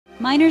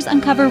Miners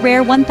uncover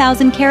rare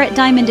 1,000-carat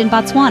diamond in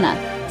Botswana.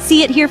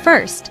 See it here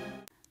first.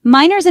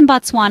 Miners in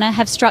Botswana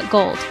have struck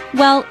gold.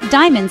 Well,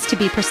 diamonds to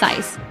be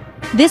precise.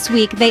 This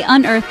week, they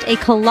unearthed a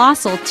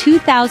colossal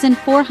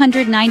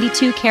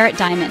 2,492-carat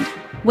diamond,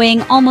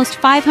 weighing almost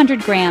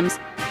 500 grams,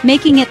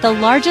 making it the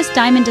largest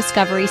diamond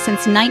discovery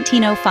since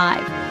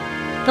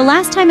 1905. The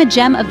last time a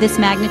gem of this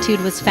magnitude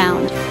was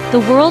found,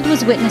 the world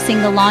was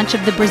witnessing the launch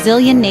of the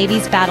Brazilian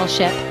Navy's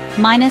battleship,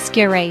 Minas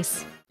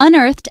Gerais.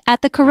 Unearthed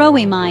at the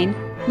Karowe mine,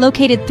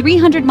 located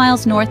 300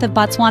 miles north of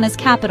Botswana's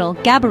capital,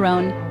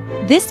 Gaborone,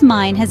 this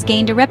mine has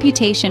gained a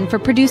reputation for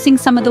producing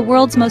some of the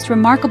world's most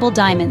remarkable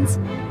diamonds,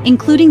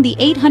 including the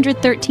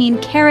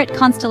 813-carat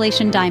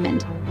Constellation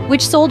diamond,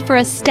 which sold for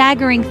a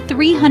staggering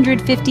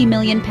 £350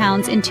 million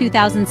in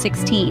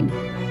 2016.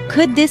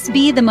 Could this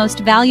be the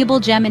most valuable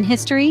gem in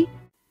history?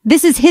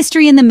 This is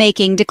history in the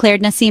making,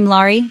 declared Naseem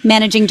Lahri,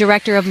 managing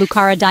director of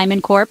Lucara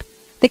Diamond Corp,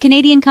 the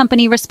Canadian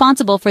company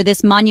responsible for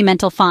this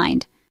monumental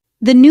find.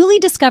 The newly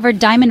discovered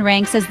diamond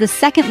ranks as the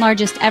second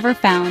largest ever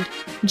found,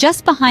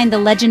 just behind the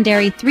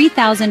legendary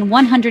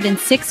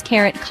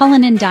 3,106-carat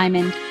Cullinan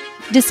diamond,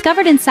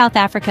 discovered in South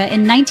Africa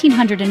in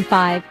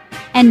 1905,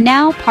 and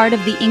now part of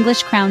the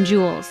English crown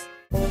jewels.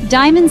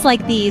 Diamonds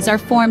like these are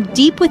formed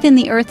deep within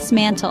the Earth's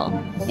mantle,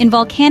 in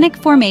volcanic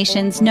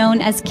formations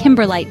known as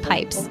kimberlite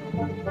pipes.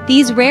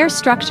 These rare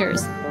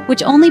structures,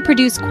 which only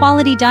produce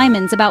quality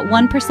diamonds about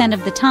 1%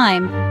 of the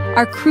time,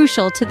 are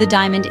crucial to the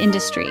diamond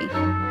industry.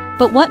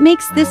 But what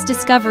makes this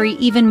discovery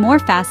even more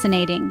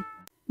fascinating?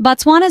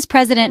 Botswana's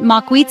president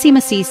Mokgweetsi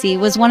Masisi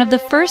was one of the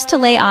first to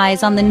lay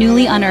eyes on the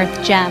newly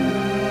unearthed gem.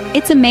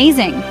 "It's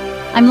amazing.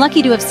 I'm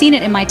lucky to have seen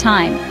it in my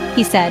time,"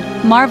 he said,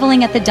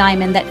 marveling at the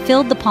diamond that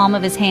filled the palm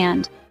of his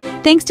hand.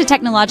 Thanks to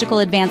technological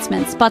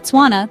advancements,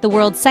 Botswana, the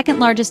world's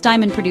second-largest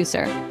diamond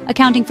producer,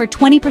 accounting for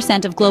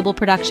 20% of global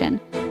production,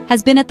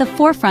 has been at the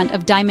forefront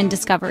of diamond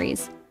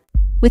discoveries.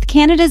 With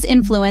Canada's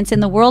influence in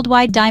the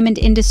worldwide diamond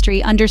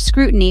industry under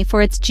scrutiny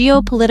for its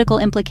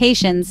geopolitical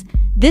implications,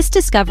 this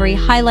discovery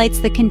highlights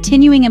the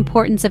continuing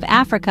importance of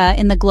Africa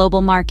in the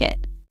global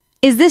market.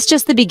 Is this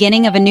just the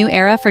beginning of a new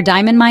era for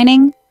diamond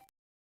mining?